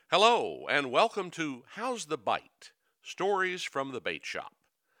Hello, and welcome to How's the Bite? Stories from the Bait Shop.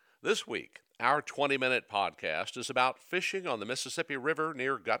 This week, our 20-minute podcast is about fishing on the Mississippi River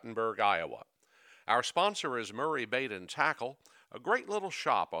near Guttenberg, Iowa. Our sponsor is Murray Bait and Tackle, a great little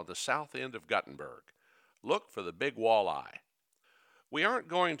shop on the south end of Guttenberg. Look for the big walleye. We aren't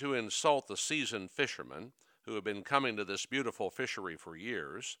going to insult the seasoned fishermen who have been coming to this beautiful fishery for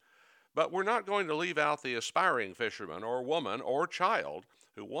years, but we're not going to leave out the aspiring fisherman or woman or child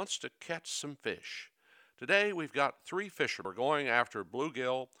who wants to catch some fish. Today we've got three fishermen going after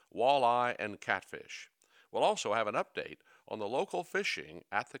bluegill, walleye, and catfish. We'll also have an update on the local fishing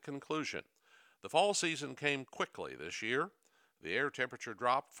at the conclusion. The fall season came quickly this year. The air temperature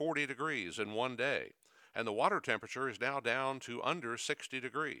dropped 40 degrees in one day, and the water temperature is now down to under 60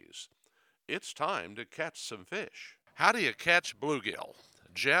 degrees. It's time to catch some fish. How do you catch bluegill?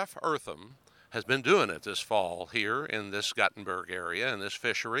 Jeff Eartham has been doing it this fall here in this Guttenberg area, in this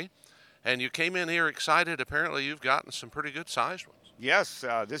fishery. And you came in here excited. Apparently you've gotten some pretty good sized ones. Yes,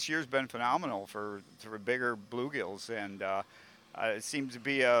 this year's been phenomenal for bigger bluegills, and it seems to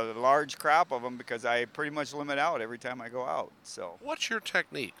be a large crop of them because I pretty much limit out every time I go out. So, what's your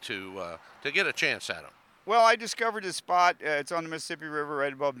technique to get a chance at them? Well, I discovered this spot. It's on the Mississippi River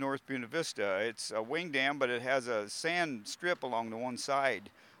right above North Buena Vista. It's a wing dam, but it has a sand strip along the one side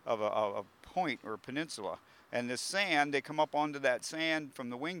of a point or a peninsula. And this sand, they come up onto that sand from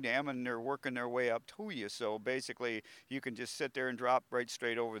the wing dam and they're working their way up to you. So basically, you can just sit there and drop right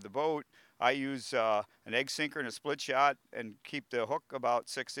straight over the boat. I use an egg sinker and a split shot and keep the hook about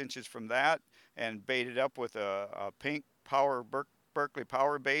 6 inches from that and bait it up with a pink Berkeley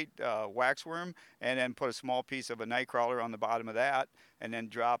power bait waxworm, and then put a small piece of a night crawler on the bottom of that, and then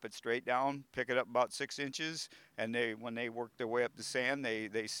drop it straight down, pick it up about 6 inches, and when they work their way up the sand,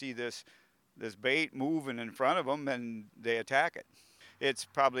 they see this bait moving in front of them, and they attack it. It's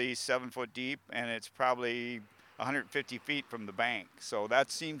probably 7 foot deep, and it's probably 150 feet from the bank. So that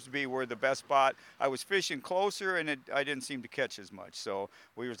seems to be where the best spot. I was fishing closer, and I didn't seem to catch as much. So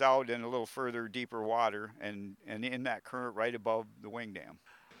we was out in a little further, deeper water, and in that current right above the wing dam.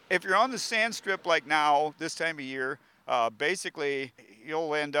 If you're on the sand strip like now, this time of year, basically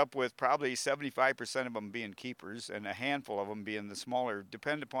you'll end up with probably 75% of them being keepers and a handful of them being the smaller,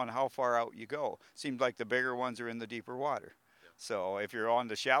 depending upon how far out you go. Seems like the bigger ones are in the deeper water. So if you're on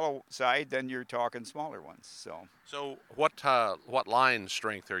the shallow side, then you're talking smaller ones. So what line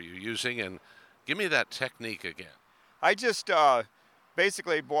strength are you using? And give me that technique again. I just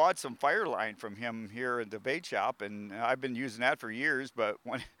basically bought some fire line from him here at the bait shop, and I've been using that for years. But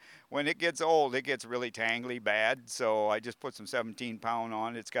when it gets old, it gets really tangly bad. So I just put some 17-pound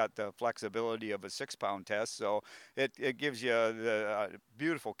on. It's got the flexibility of a 6-pound test, so it gives you the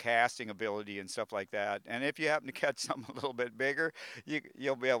beautiful casting ability and stuff like that. And if you happen to catch something a little bit bigger,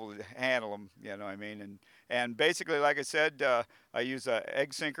 you'll be able to handle them. You know what I mean? And basically, like I said, I use an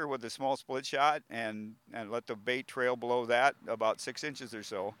egg sinker with a small split shot and let the bait trail below that about 6 inches or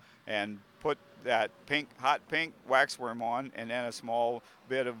so, and put that hot pink waxworm on, and then a small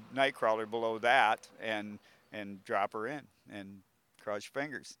bit of night crawler below that, and drop her in and cross your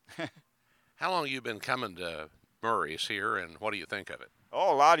fingers. How long have you been coming to Murray's here, and what do you think of it?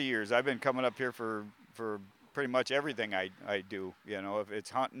 Oh, a lot of years. I've been coming up here for pretty much everything I do. You know, if it's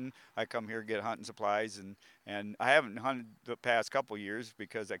hunting, I come here get hunting supplies, and I haven't hunted the past couple years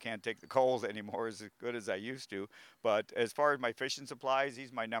because I can't take the coals anymore as good as I used to. But as far as my fishing supplies,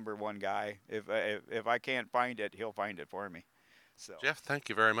 he's my number one guy. If I can't find it, he'll find it for me. So, Jeff, thank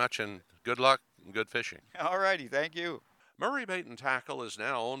you very much, and good luck and good fishing. All righty, thank you. Murray Bait and Tackle is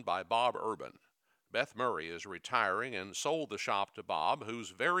now owned by Bob Urbain. Beth Murray is retiring and sold the shop to Bob, who's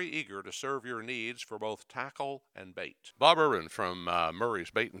very eager to serve your needs for both tackle and bait. Bob Urbain from Murray's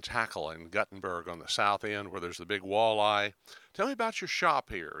Bait and Tackle in Guttenberg on the south end where there's the big walleye. Tell me about your shop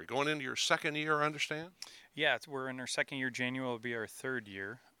here. You're going into your second year, I understand? Yeah, we're in our second year. January will be our third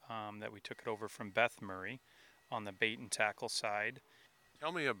year that we took it over from Beth Murray on the bait and tackle side.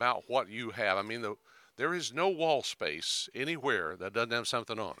 Tell me about what you have. I mean, there is no wall space anywhere that doesn't have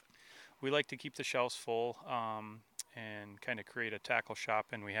something on it. We like to keep the shelves full and kind of create a tackle shop,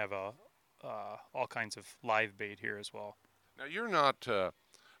 and we have all kinds of live bait here as well. Now, you're not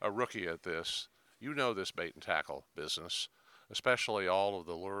a rookie at this. You know this bait and tackle business, especially all of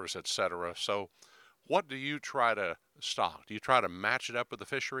the lures, etc. So what do you try to stock? Do you try to match it up with the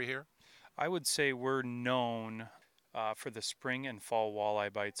fishery here? I would say we're known for the spring and fall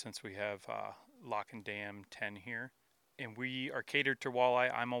walleye bites, since we have Lock and Dam 10 here. And we are catered to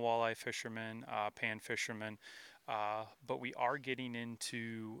walleye. I'm a walleye fisherman, pan fisherman, but we are getting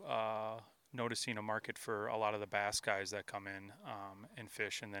into noticing a market for a lot of the bass guys that come in and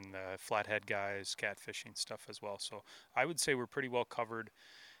fish, and then the flathead guys, catfishing stuff as well. So I would say we're pretty well covered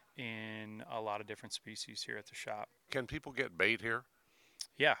in a lot of different species here at the shop. Can people get bait here?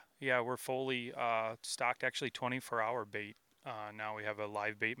 Yeah, we're fully stocked, actually 24-hour bait. Now we have a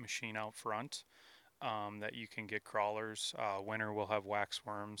live bait machine out front that you can get crawlers. Winter we'll have wax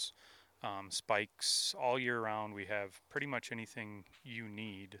worms, spikes all year round. We have pretty much anything you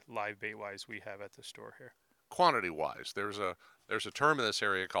need live bait wise we have at the store here. Quantity wise, there's a term in this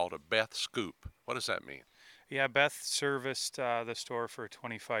area called a Beth scoop. What does that mean? Yeah, Beth serviced the store for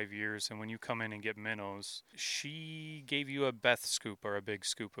 25 years, and when you come in and get minnows, she gave you a Beth scoop or a big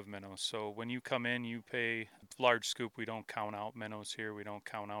scoop of minnows. So when you come in, you pay large scoop. We don't count out minnows here. We don't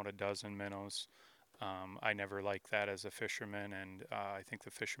count out a dozen minnows. I never liked that as a fisherman, and I think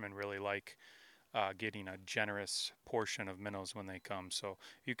the fishermen really like getting a generous portion of minnows when they come. So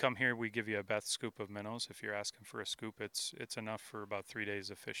you come here, we give you a Beth scoop of minnows. If you're asking for a scoop, it's enough for about 3 days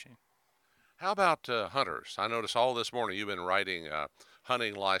of fishing. How about hunters? I noticed all this morning you've been writing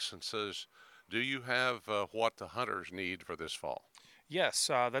hunting licenses. Do you have what the hunters need for this fall? Yes,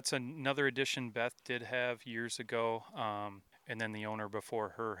 that's another addition Beth did have years ago, and then the owner before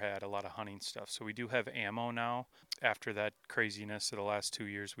her had a lot of hunting stuff. So we do have ammo now. After that craziness of the last 2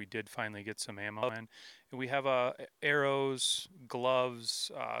 years, we did finally get some ammo in. And we have arrows, gloves,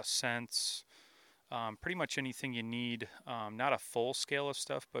 scents, pretty much anything you need. Not a full scale of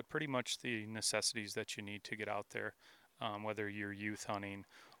stuff, but pretty much the necessities that you need to get out there, whether you're youth hunting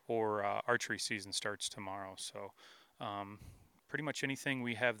or archery season starts tomorrow. So pretty much anything.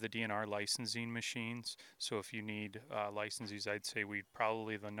 We have the DNR licensing machines. So if you need licensees, I'd say we'd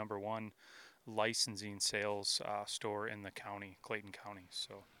probably the number one licensing sales store in the county, Clayton County.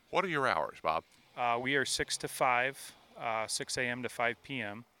 So what are your hours, Bob? we are 6 to 5, 6 a.m. to 5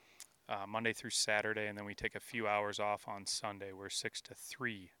 p.m. Monday through Saturday, and then we take a few hours off on Sunday. We're 6 to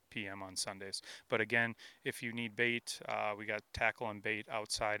 3 p.m. on Sundays. But again, if you need bait, we got tackle and bait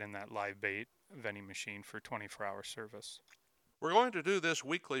outside in that live bait vending machine for 24-hour service. We're going to do this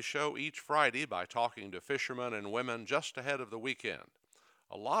weekly show each Friday by talking to fishermen and women just ahead of the weekend.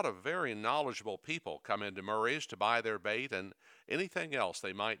 A lot of very knowledgeable people come into Murray's to buy their bait and anything else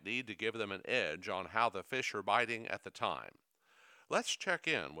they might need to give them an edge on how the fish are biting at the time. Let's check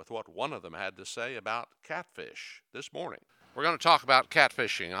in with what one of them had to say about catfish this morning. We're going to talk about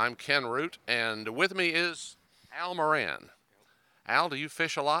catfishing. I'm Ken Root, and with me is Al Moran. Al, do you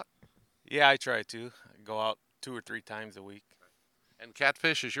fish a lot? Yeah, I try to. I go out 2 or 3 times a week. And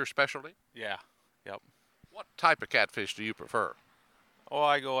catfish is your specialty? Yeah, yep. What type of catfish do you prefer? Oh,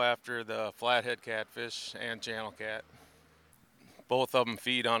 I go after the flathead catfish and channel cat. Both of them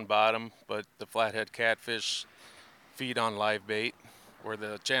feed on bottom, but the flathead catfish feed on live bait, where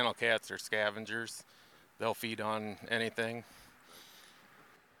the channel cats are scavengers. They'll feed on anything.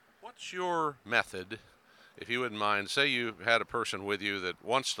 What's your method, if you wouldn't mind? Say you had a person with you that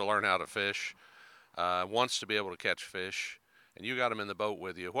wants to learn how to fish, wants to be able to catch fish, and you got them in the boat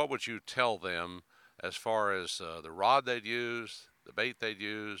with you. What would you tell them as far as the rod they'd use, the bait they'd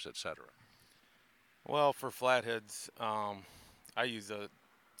use, etc.? Well, for flatheads, I use a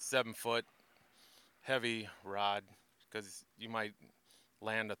 7-foot heavy rod, because you might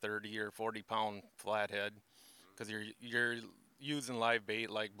land a 30 or 40 pound flathead, because you're using live bait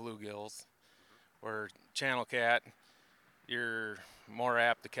like bluegills. Or channel cat, you're more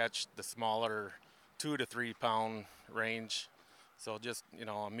apt to catch the smaller 2 to 3 pound range. So just,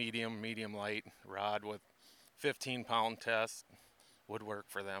 a medium light rod with 15 pound test would work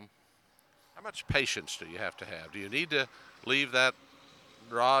for them. How much patience do you have to have? Do you need to leave that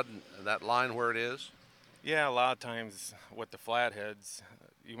rod, that line where it is? Yeah, a lot of times with the flatheads,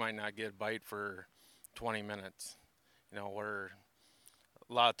 you might not get a bite for 20 minutes. Where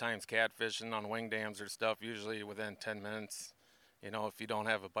a lot of times catfishing on wing dams or stuff, usually within 10 minutes, if you don't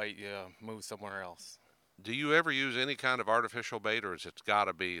have a bite, you move somewhere else. Do you ever use any kind of artificial bait, or has it got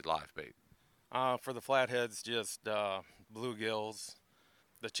to be live bait? For the flatheads, just bluegills.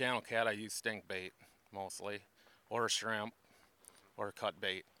 The channel cat, I use stink bait mostly, or shrimp, or cut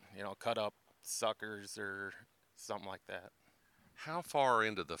bait. Cut up suckers or something like that. How far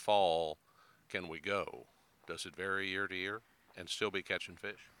into the fall can we go? Does it vary year to year and still be catching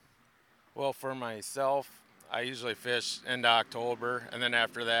fish? Well, for myself, I usually fish into October, and then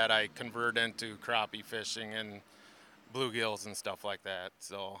after that I convert into crappie fishing and bluegills and stuff like that.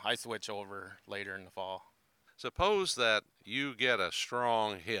 So I switch over later in the fall. Suppose that you get a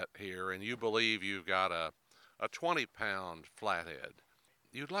strong hit here and you believe you've got a 20-pound flathead.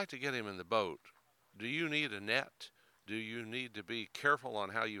 You'd like to get him in the boat. Do you need a net? Do you need to be careful on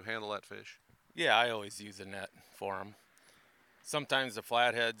how you handle that fish? Yeah, I always use a net for them. Sometimes the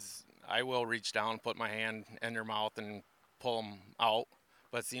flatheads, I will reach down, put my hand in their mouth and pull them out.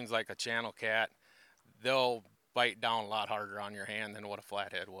 But it seems like a channel cat, they'll bite down a lot harder on your hand than what a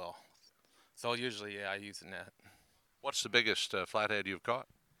flathead will. So usually, yeah, I use a net. What's the biggest flathead you've caught?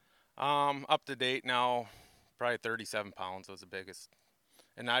 Up to date now, probably 37 pounds was the biggest.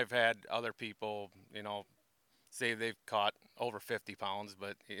 And I've had other people, say they've caught over 50 pounds,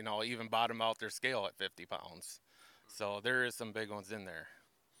 but, even bottom out their scale at 50 pounds. So there is some big ones in there.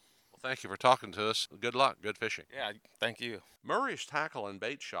 Well, thank you for talking to us. Good luck. Good fishing. Yeah, thank you. Murray's Tackle and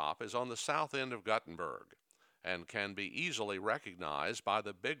Bait Shop is on the south end of Guttenberg and can be easily recognized by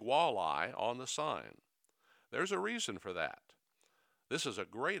the big walleye on the sign. There's a reason for that. This is a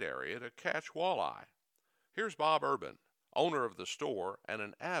great area to catch walleye. Here's Bob Urbain, owner of the store and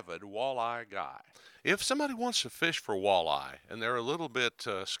an avid walleye guy. If somebody wants to fish for walleye and they're a little bit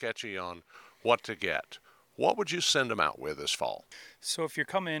sketchy on what to get, what would you send them out with this fall? So if you're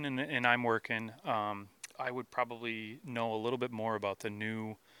coming and I'm working, I would probably know a little bit more about the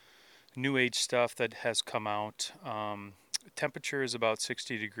new age stuff that has come out. Temperature is about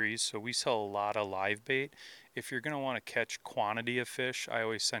 60 degrees, so we sell a lot of live bait. If you're going to want to catch quantity of fish, I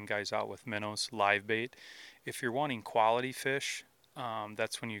always send guys out with minnows, live bait. If you're wanting quality fish,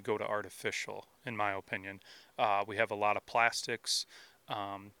 that's when you go to artificial, in my opinion. We have a lot of plastics.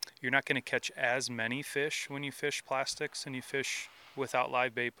 You're not going to catch as many fish when you fish plastics and you fish without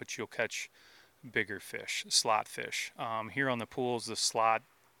live bait, but you'll catch bigger fish, slot fish. Here on the pools, the slot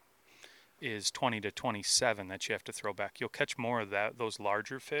is 20 to 27 that you have to throw back. You'll catch more of those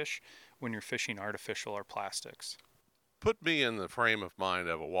larger fish when you're fishing artificial or plastics. Put me in the frame of mind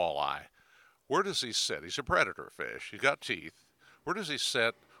of a walleye. Where does he sit? He's a predator fish. He's got teeth. Where does he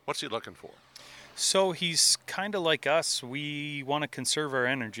sit? What's he looking for? So he's kind of like us. We want to conserve our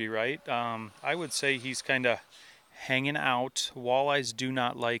energy, right? I would say he's kind of hanging out. Walleyes do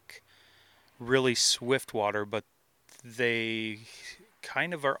not like really swift water, but they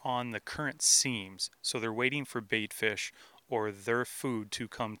kind of are on the current seams. So they're waiting for bait fish or their food to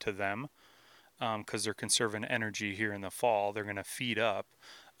come to them because they're conserving energy here in the fall. They're going to feed up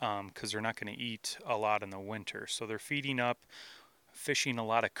because they're not going to eat a lot in the winter. So they're feeding up, fishing a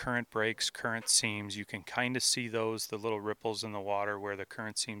lot of current breaks, current seams. You can kind of see those, the little ripples in the water where the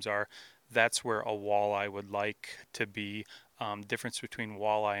current seams are. That's where a walleye would like to be. Difference between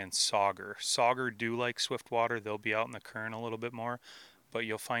walleye and sauger. Sauger do like swift water. They'll be out in the current a little bit more, but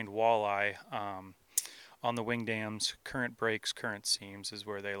you'll find walleye on the wing dams, current breaks, current seams is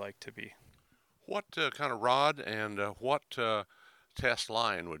where they like to be. What kind of rod and what test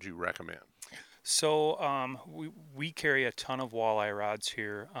line would you recommend? So we carry a ton of walleye rods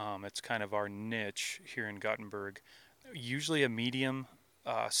here. It's kind of our niche here in Guttenberg. Usually a medium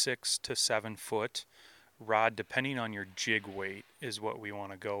 6 to 7 foot rod, depending on your jig weight, is what we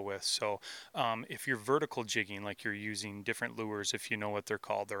want to go with. So if you're vertical jigging, like you're using different lures, if you know what they're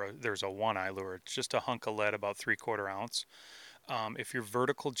called, there's a one-eye lure. It's just a hunk of lead about 3/4 ounce. If you're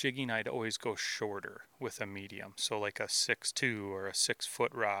vertical jigging, I'd always go shorter with a medium. So like a 6'2" or a 6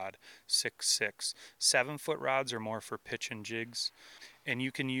 foot rod, 6'6". 7 foot rods are more for pitch and jigs. And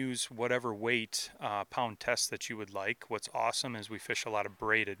you can use whatever weight pound test that you would like. What's awesome is we fish a lot of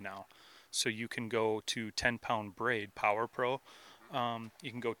braided now. So you can go to 10-pound braid, Power Pro.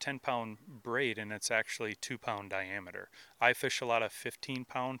 You can go 10-pound braid, and it's actually 2-pound diameter. I fish a lot of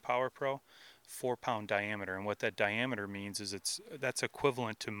 15-pound Power Pro, 4-pound diameter. And what that diameter means is that's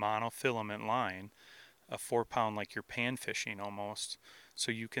equivalent to monofilament line, a 4-pound like you're pan fishing almost.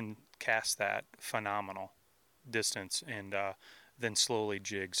 So you can cast that phenomenal distance and then slowly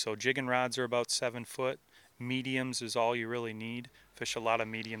jig. So jigging rods are about 7 foot. Mediums is all you really need. Fish a lot of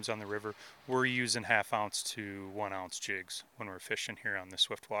mediums on the river. We're using 1/2 ounce to 1 ounce jigs when we're fishing here on the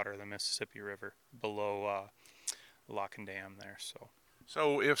swift water of the Mississippi River below Lock and Dam there.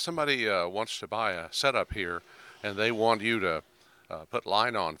 So if somebody wants to buy a setup here and they want you to put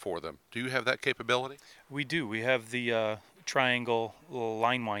line on for them, do you have that capability? We do. We have the triangle little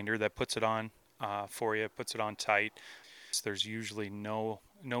line winder that puts it on for you, puts it on tight. So there's usually no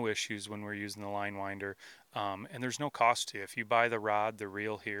issues when we're using the line winder, and there's no cost to you. If you buy the rod, the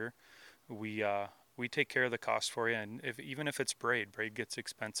reel here, we take care of the cost for you. And even if it's braid gets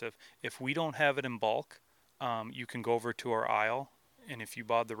expensive. If we don't have it in bulk, you can go over to our aisle, and if you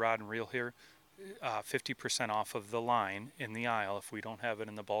bought the rod and reel here, 50% off of the line in the aisle. If we don't have it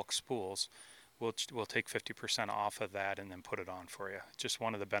in the bulk spools, we'll take 50% off of that and then put it on for you. Just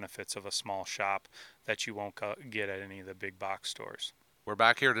one of the benefits of a small shop that you won't get at any of the big box stores. We're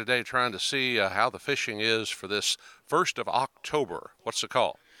back here today trying to see how the fishing is for this 1st of October. What's the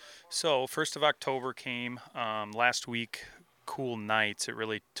call? So 1st of October came last week. Cool nights, it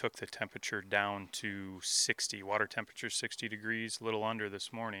really took the temperature down to 60. Water temperature 60 degrees, a little under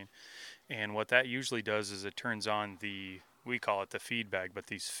this morning. And what that usually does is it turns on we call it the feed bag, but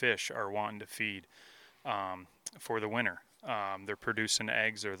these fish are wanting to feed for the winter. They're producing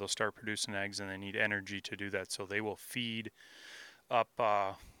eggs, or they'll start producing eggs, and they need energy to do that. So they will feed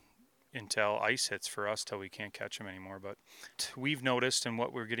up until ice hits for us, till we can't catch them anymore. But we've noticed, and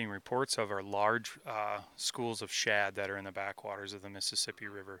what we're getting reports of, are large schools of shad that are in the backwaters of the Mississippi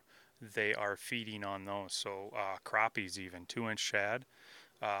River. They are feeding on those. So crappies, even 2-inch shad.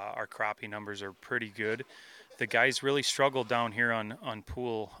 Our crappie numbers are pretty good. The guys really struggled down here on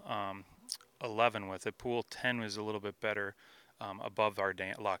pool 11 with it. Pool 10 was a little bit better above our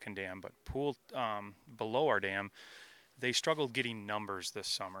lock and dam, but pool below our dam, they struggled getting numbers this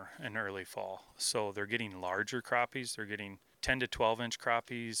summer and early fall. So they're getting larger crappies. They're getting 10 to 12-inch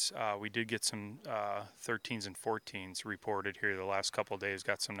crappies. We did get some 13s and 14s reported here the last couple of days.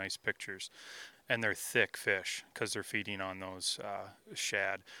 Got some nice pictures. And they're thick fish because they're feeding on those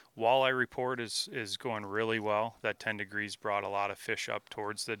shad. Walleye report is going really well. That 10 degrees brought a lot of fish up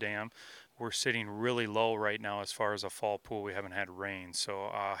towards the dam. We're sitting really low right now as far as a fall pool. We haven't had rain,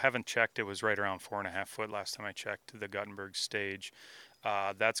 so haven't checked. It was right around 4.5 foot last time I checked the Guttenberg stage.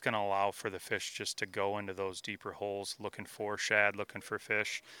 That's going to allow for the fish just to go into those deeper holes looking for shad, looking for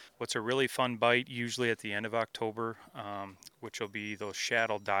fish. What's a really fun bite, usually at the end of October, which will be those shad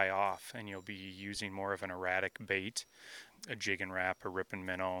will die off, and you'll be using more of an erratic bait, a jig and wrap, a rip and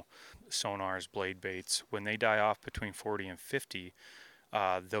minnow, sonars, blade baits. When they die off between 40 and 50,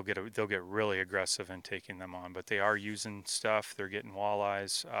 they'll get really aggressive in taking them on. But they are using stuff. They're getting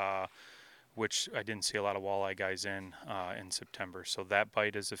walleyes, which I didn't see a lot of walleye guys in September. So that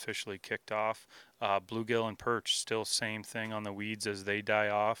bite is officially kicked off. Bluegill and perch, still same thing on the weeds as they die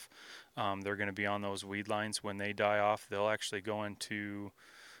off. They're going to be on those weed lines. When they die off, they'll actually go into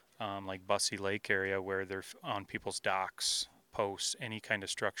like Bussy Lake area where they're on people's docks, posts, any kind of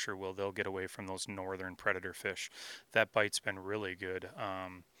structure. They'll get away from those northern predator fish. That bite's been really good.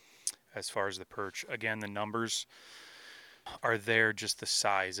 As far as the perch, again, the numbers are there, just the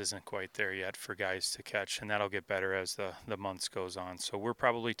size isn't quite there yet for guys to catch, and that'll get better as the months goes on. So we're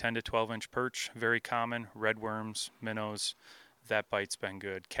probably 10 to 12-inch perch, very common. Redworms, minnows, that bite's been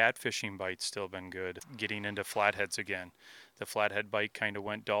good. Catfishing bite's still been good. Getting into flatheads again. The flathead bite kind of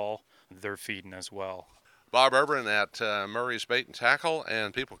went dull. They're feeding as well. Bob Urbain at Murray's Bait and Tackle,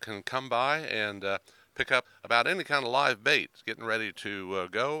 and people can come by and pick up about any kind of live bait, getting ready to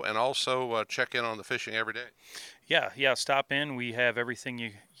go, and also check in on the fishing every day. Yeah, stop in. We have everything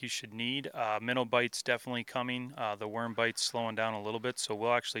you should need. Minnow bite's definitely coming. The worm bite's slowing down a little bit, so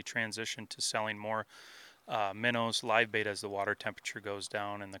we'll actually transition to selling more minnows, live bait, as the water temperature goes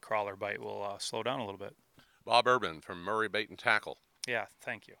down, and the crawler bite will slow down a little bit. Bob Urbain from Murray Bait and Tackle. Yeah,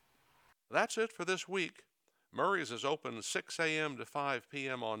 thank you. That's it for this week. Murray's is open 6 a.m. to 5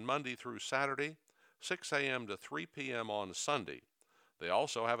 p.m. on Monday through Saturday, 6 a.m. to 3 p.m. on Sunday. They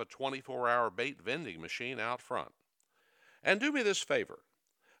also have a 24-hour bait vending machine out front. And do me this favor.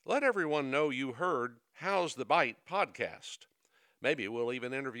 Let everyone know you heard How's the Bite podcast. Maybe we'll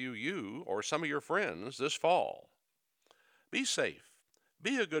even interview you or some of your friends this fall. Be safe.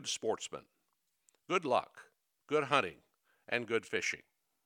 Be a good sportsman. Good luck, good hunting, and good fishing.